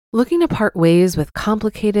Looking to part ways with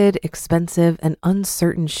complicated, expensive, and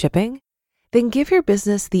uncertain shipping? Then give your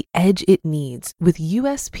business the edge it needs with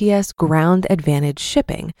USPS Ground Advantage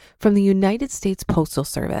shipping from the United States Postal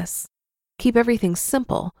Service. Keep everything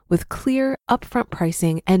simple with clear, upfront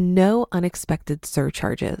pricing and no unexpected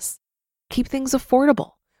surcharges. Keep things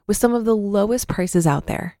affordable with some of the lowest prices out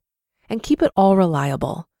there. And keep it all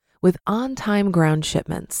reliable with on-time ground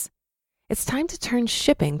shipments. It's time to turn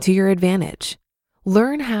shipping to your advantage.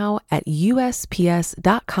 Learn how at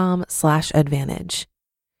USPS.com/advantage.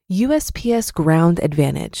 USPS Ground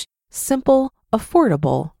Advantage. Simple,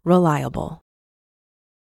 affordable, reliable.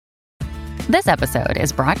 This episode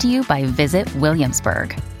is brought to you by Visit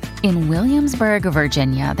Williamsburg. In Williamsburg,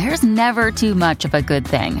 Virginia, there's never too much of a good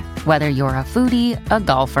thing. Whether you're a foodie, a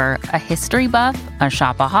golfer, a history buff, a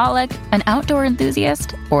shopaholic, an outdoor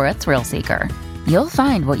enthusiast, or a thrill seeker, you'll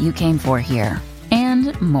find what you came for here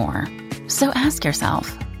and more. So ask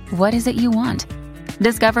yourself, what is it you want?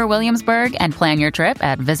 Discover Williamsburg and plan your trip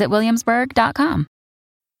at visitwilliamsburg.com.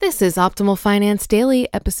 This is Optimal Finance Daily,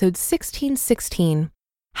 episode 1616.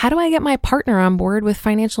 How do I get my partner on board with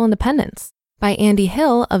financial independence? By Andy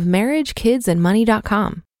Hill of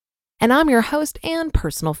MarriageKidsAndMoney.com. And I'm your host and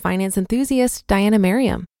personal finance enthusiast, Diana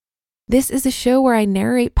Merriam. This is a show where I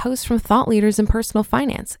narrate posts from thought leaders in personal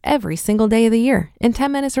finance every single day of the year in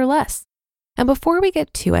 10 minutes or less. And before we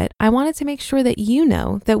get to it, I wanted to make sure that you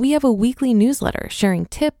know that we have a weekly newsletter sharing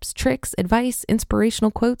tips, tricks, advice,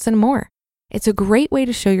 inspirational quotes, and more. It's a great way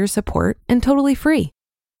to show your support and totally free.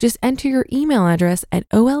 Just enter your email address at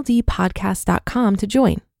oldpodcast.com to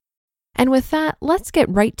join. And with that, let's get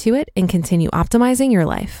right to it and continue optimizing your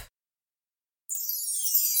life.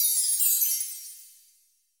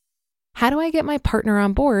 How do I get my partner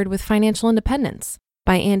on board with financial independence?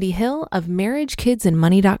 By Andy Hill of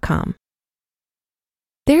MarriageKidsAndMoney.com.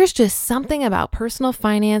 There's just something about personal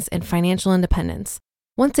finance and financial independence.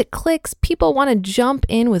 Once it clicks, people want to jump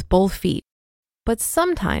in with both feet. But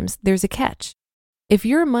sometimes there's a catch. If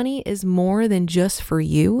your money is more than just for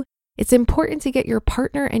you, it's important to get your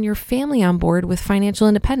partner and your family on board with financial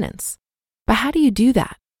independence. But how do you do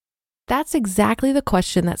that? That's exactly the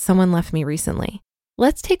question that someone left me recently.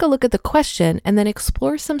 Let's take a look at the question and then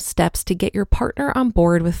explore some steps to get your partner on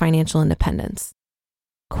board with financial independence.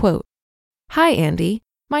 Quote, "Hi, Andy.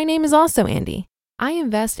 My name is also Andy. I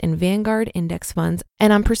invest in Vanguard index funds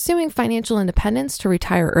and I'm pursuing financial independence to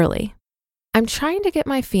retire early. I'm trying to get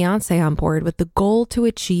my fiance on board with the goal to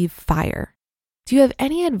achieve FIRE. Do you have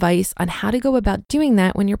any advice on how to go about doing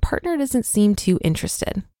that when your partner doesn't seem too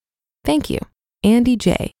interested? Thank you, Andy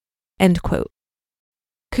J." End quote.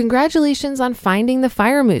 Congratulations on finding the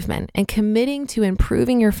FIRE movement and committing to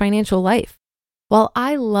improving your financial life. While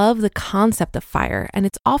I love the concept of FIRE and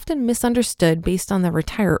it's often misunderstood based on the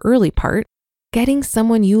retire early part, getting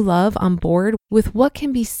someone you love on board with what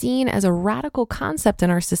can be seen as a radical concept in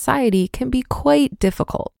our society can be quite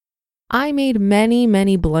difficult. I made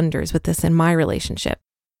many blunders with this in my relationship.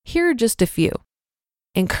 Here are just a few.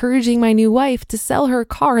 Encouraging my new wife to sell her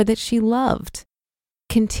car that she loved.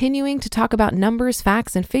 Continuing to talk about numbers,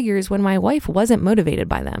 facts, and figures when my wife wasn't motivated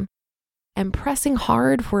by them. And pressing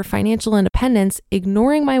hard for financial independence,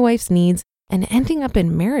 ignoring my wife's needs, and ending up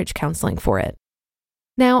in marriage counseling for it.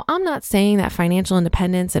 Now, I'm not saying that financial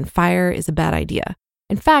independence and FIRE is a bad idea.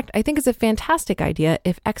 In fact, I think it's a fantastic idea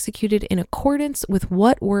if executed in accordance with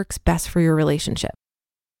what works best for your relationship.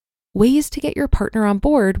 Ways to get your partner on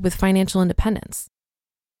board with financial independence.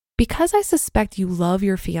 Because I suspect you love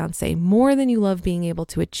your fiance more than you love being able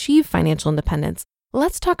to achieve financial independence,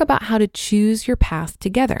 let's talk about how to choose your path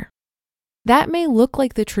together. That may look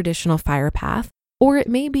like the traditional FIRE path, or it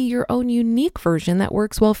may be your own unique version that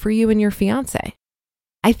works well for you and your fiance.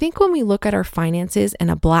 I think when we look at our finances in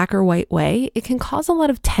a black or white way, it can cause a lot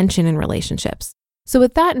of tension in relationships. So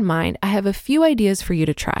with that in mind, I have a few ideas for you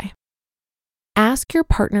to try. Ask your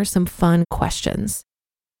partner some fun questions.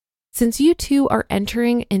 Since you two are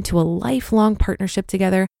entering into a lifelong partnership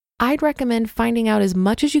together, I'd recommend finding out as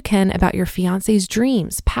much as you can about your fiance's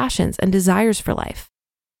dreams, passions, and desires for life.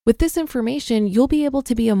 With this information, you'll be able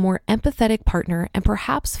to be a more empathetic partner and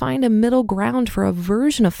perhaps find a middle ground for a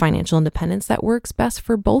version of financial independence that works best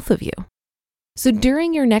for both of you. So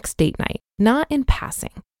during your next date night, not in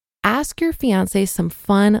passing, ask your fiance some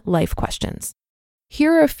fun life questions.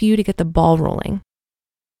 Here are a few to get the ball rolling.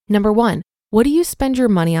 Number 1, what do you spend your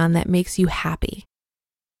money on that makes you happy?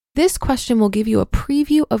 This question will give you a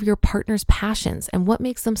preview of your partner's passions and what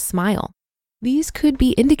makes them smile. These could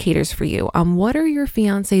be indicators for you on what are your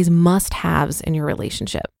fiance's must-haves in your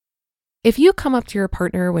relationship. If you come up to your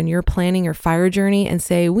partner when you're planning your FIRE journey and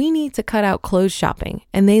say, we need to cut out clothes shopping,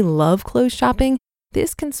 and they love clothes shopping,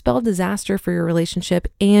 this can spell disaster for your relationship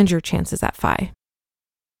and your chances at FI.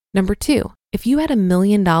 Number 2, if you had $1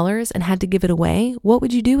 million and had to give it away, what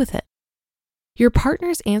would you do with it? Your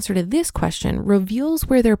partner's answer to this question reveals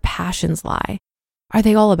where their passions lie. Are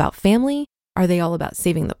they all about family? Are they all about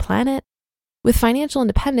saving the planet? With financial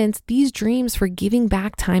independence, these dreams for giving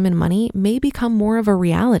back time and money may become more of a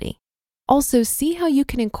reality. Also, see how you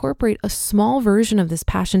can incorporate a small version of this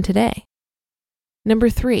passion today. Number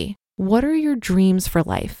 3, what are your dreams for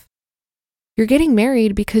life? You're getting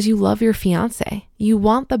married because you love your fiance. You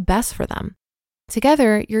want the best for them.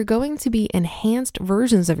 Together, you're going to be enhanced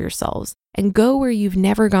versions of yourselves and go where you've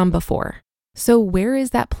never gone before. So where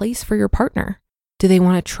is that place for your partner? Do they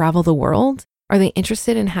want to travel the world? Are they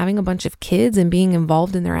interested in having a bunch of kids and being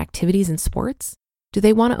involved in their activities and sports? Do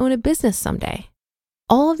they want to own a business someday?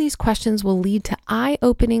 All of these questions will lead to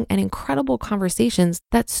eye-opening and incredible conversations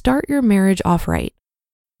that start your marriage off right.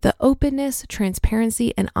 The openness,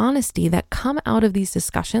 transparency, and honesty that come out of these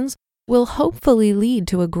discussions will hopefully lead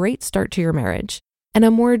to a great start to your marriage and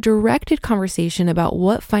a more directed conversation about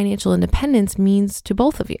what financial independence means to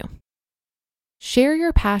both of you. Share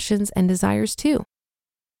your passions and desires too.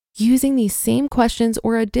 Using these same questions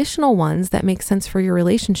or additional ones that make sense for your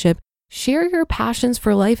relationship, share your passions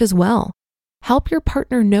for life as well. Help your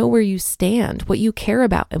partner know where you stand, what you care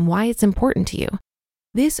about, and why it's important to you.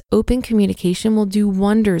 This open communication will do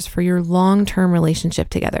wonders for your long-term relationship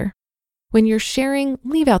together. When you're sharing,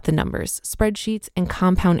 leave out the numbers, spreadsheets, and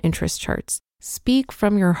compound interest charts. Speak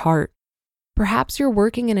from your heart. Perhaps you're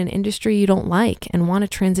working in an industry you don't like and want to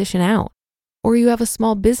transition out, or you have a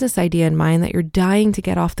small business idea in mind that you're dying to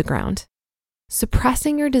get off the ground.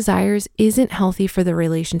 Suppressing your desires isn't healthy for the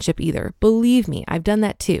relationship either. Believe me, I've done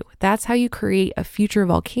that too. That's how you create a future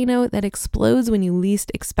volcano that explodes when you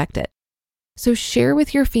least expect it. So share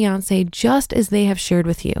with your fiance just as they have shared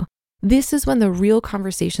with you. This is when the real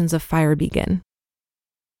conversations of FIRE begin.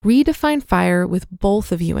 Redefine FIRE with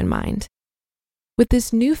both of you in mind. With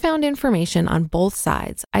this newfound information on both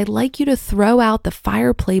sides, I'd like you to throw out the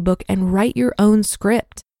FIRE playbook and write your own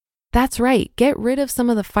script. That's right, get rid of some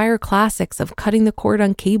of the FIRE classics of cutting the cord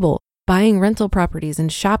on cable, buying rental properties,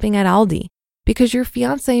 and shopping at Aldi, because your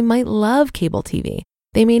fiance might love cable TV.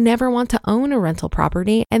 They may never want to own a rental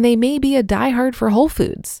property, and they may be a diehard for Whole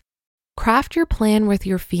Foods. Craft your plan with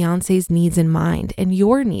your fiance's needs in mind and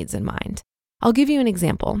your needs in mind. I'll give you an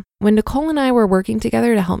example. When Nicole and I were working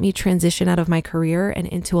together to help me transition out of my career and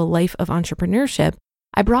into a life of entrepreneurship,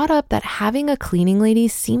 I brought up that having a cleaning lady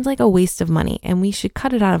seemed like a waste of money and we should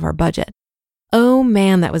cut it out of our budget. Oh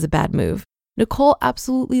man, that was a bad move. Nicole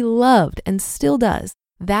absolutely loved and still does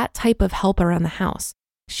that type of help around the house.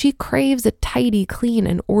 She craves a tidy, clean,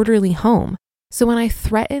 and orderly home. So when I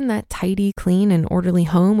threatened that tidy, clean, and orderly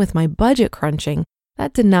home with my budget crunching,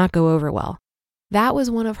 that did not go over well. That was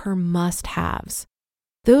one of her must-haves.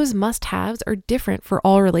 Those must-haves are different for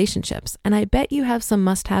all relationships, and I bet you have some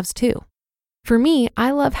must-haves too. For me,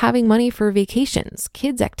 I love having money for vacations,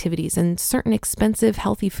 kids' activities, and certain expensive,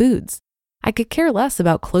 healthy foods. I could care less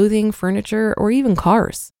about clothing, furniture, or even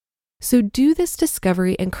cars. So do this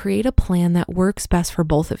discovery and create a plan that works best for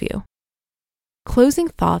both of you. Closing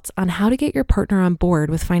thoughts on how to get your partner on board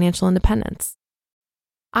with financial independence.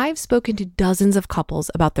 I've spoken to dozens of couples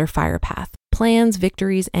about their FIRE path, plans,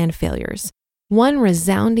 victories, and failures. One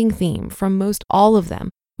resounding theme from most all of them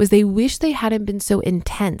was they wish they hadn't been so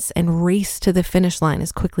intense and raced to the finish line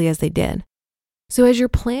as quickly as they did. So as you're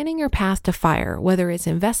planning your path to FIRE, whether it's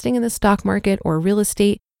investing in the stock market or real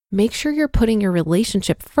estate, make sure you're putting your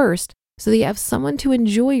relationship first so that you have someone to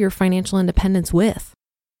enjoy your financial independence with.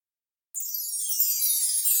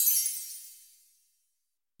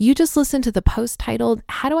 You just listened to the post titled,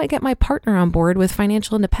 "How Do I Get My Partner on Board with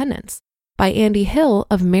Financial Independence?" by Andy Hill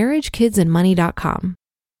of MarriageKidsAndMoney.com.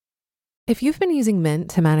 If you've been using Mint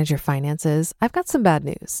to manage your finances, I've got some bad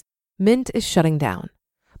news. Mint is shutting down.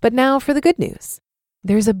 But now for the good news.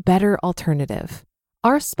 There's a better alternative.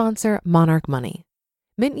 Our sponsor, Monarch Money.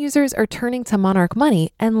 Mint users are turning to Monarch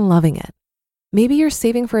Money and loving it. Maybe you're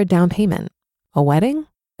saving for a down payment, a wedding,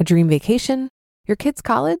 a dream vacation, your kid's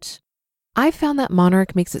college. I've found that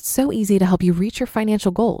Monarch makes it so easy to help you reach your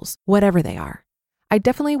financial goals, whatever they are. I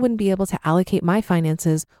definitely wouldn't be able to allocate my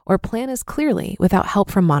finances or plan as clearly without help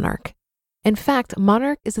from Monarch. In fact,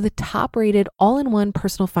 Monarch is the top-rated all-in-one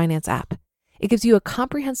personal finance app. It gives you a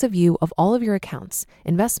comprehensive view of all of your accounts,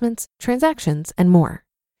 investments, transactions, and more.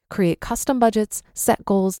 Create custom budgets, set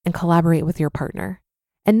goals, and collaborate with your partner.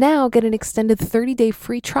 And now get an extended 30-day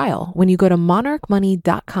free trial when you go to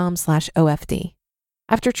monarchmoney.com/OFD.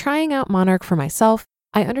 After trying out Monarch for myself,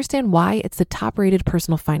 I understand why it's the top-rated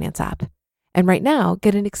personal finance app. And right now,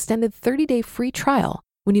 get an extended 30-day free trial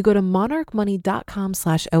when you go to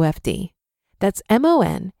monarchmoney.com/OFD. That's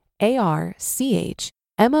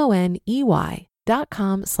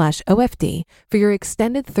monarchmoney.com/OFD for your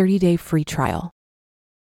extended 30-day free trial.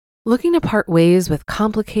 Looking to part ways with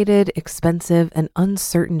complicated, expensive, and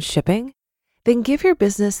uncertain shipping? Then give your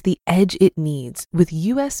business the edge it needs with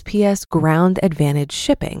USPS Ground Advantage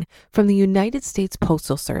shipping from the United States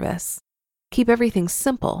Postal Service. Keep everything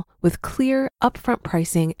simple with clear, upfront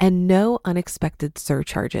pricing and no unexpected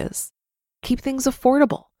surcharges. Keep things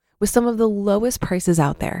affordable with some of the lowest prices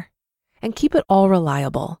out there. And keep it all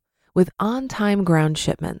reliable with on-time ground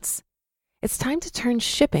shipments. It's time to turn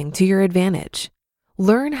shipping to your advantage.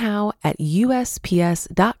 Learn how at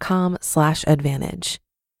USPS.com/advantage.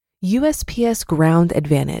 USPS Ground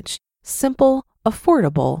Advantage. Simple,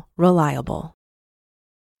 affordable, reliable.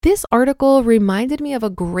 This article reminded me of a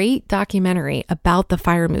great documentary about the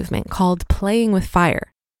fire movement called Playing with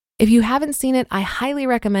Fire. If you haven't seen it, I highly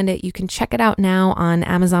recommend it. You can check it out now on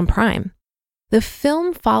Amazon Prime. The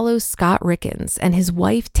film follows Scott Rickens and his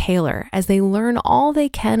wife Taylor as they learn all they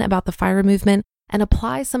can about the fire movement and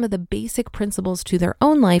apply some of the basic principles to their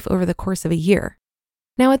own life over the course of a year.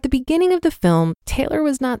 Now, at the beginning of the film, Taylor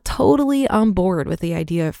was not totally on board with the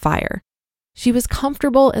idea of fire. She was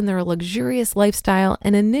comfortable in their luxurious lifestyle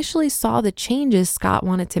and initially saw the changes Scott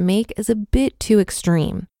wanted to make as a bit too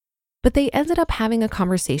extreme. But they ended up having a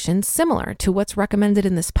conversation similar to what's recommended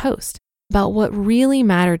in this post about what really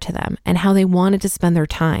mattered to them and how they wanted to spend their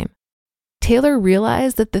time. Taylor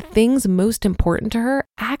realized that the things most important to her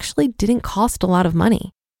actually didn't cost a lot of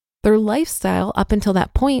money. Their lifestyle up until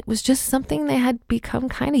that point was just something they had become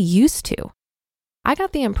kind of used to. I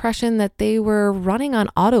got the impression that they were running on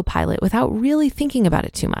autopilot without really thinking about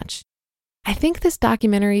it too much. I think this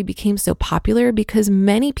documentary became so popular because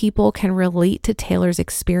many people can relate to Taylor's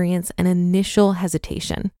experience and initial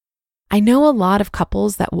hesitation. I know a lot of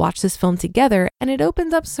couples that watch this film together, and it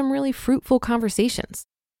opens up some really fruitful conversations.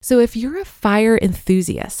 So if you're a fire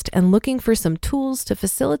enthusiast and looking for some tools to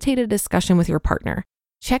facilitate a discussion with your partner,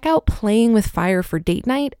 check out Playing with Fire for date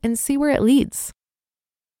night and see where it leads.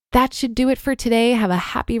 That should do it for today. Have a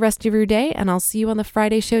happy rest of your day, and I'll see you on the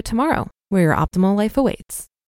Friday show tomorrow, where your optimal life awaits.